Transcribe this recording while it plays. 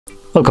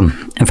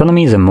Welcome, in front of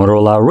me is a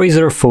Motorola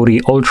Razr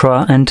 40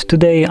 Ultra, and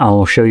today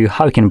I'll show you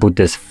how you can boot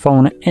this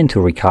phone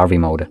into recovery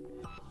mode.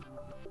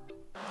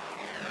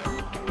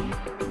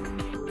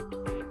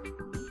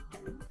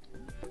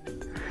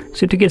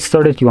 So to get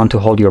started, you want to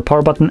hold your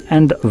power button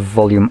and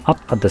volume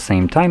up at the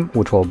same time,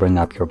 which will bring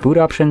up your boot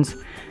options,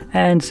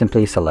 and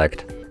simply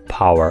select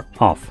power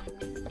off.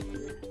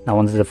 Now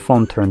once the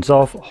phone turns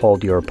off,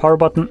 hold your power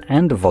button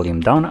and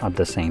volume down at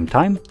the same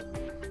time.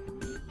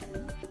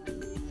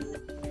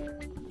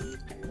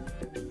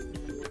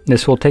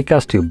 This will take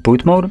us to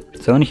boot mode.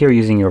 So in here,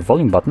 using your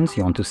volume buttons,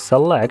 you want to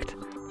select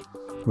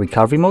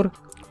recovery mode,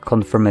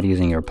 confirm it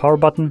using your power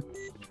button.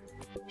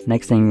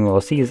 Next thing you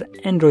will see is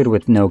Android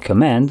with no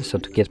command. So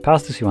to get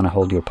past this, you want to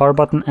hold your power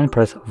button and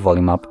press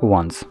volume up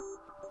once.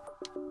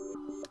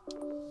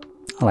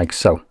 Like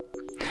so.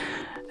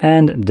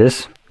 And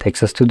this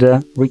takes us to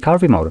the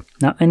recovery mode.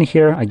 Now in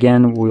here,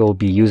 again, we will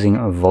be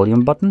using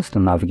volume buttons to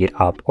navigate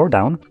up or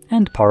down,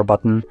 and power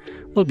button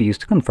will be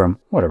used to confirm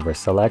whatever is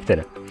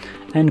selected.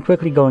 And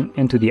quickly going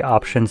into the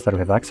options that we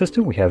have access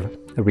to, we have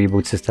a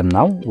reboot system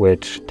now,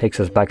 which takes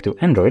us back to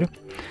Android.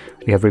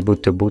 We have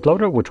reboot to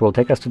bootloader, which will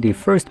take us to the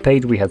first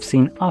page we have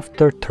seen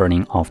after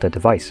turning off the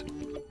device.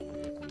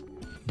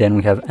 Then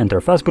we have enter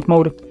fastboot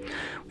mode.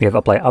 We have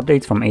apply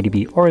updates from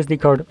ADB or SD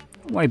card,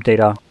 wipe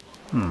data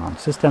on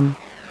system,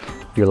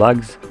 view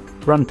logs,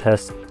 run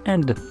tests,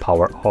 and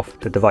power off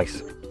the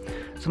device.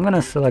 So I'm going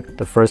to select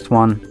the first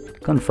one,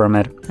 confirm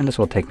it, and this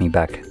will take me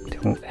back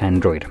to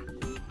Android.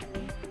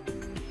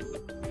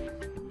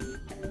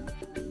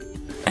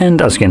 And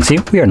as you can see,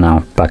 we are now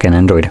back in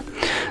Android.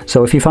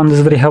 So if you found this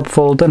very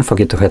helpful, don't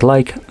forget to hit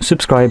like,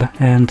 subscribe,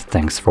 and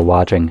thanks for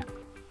watching.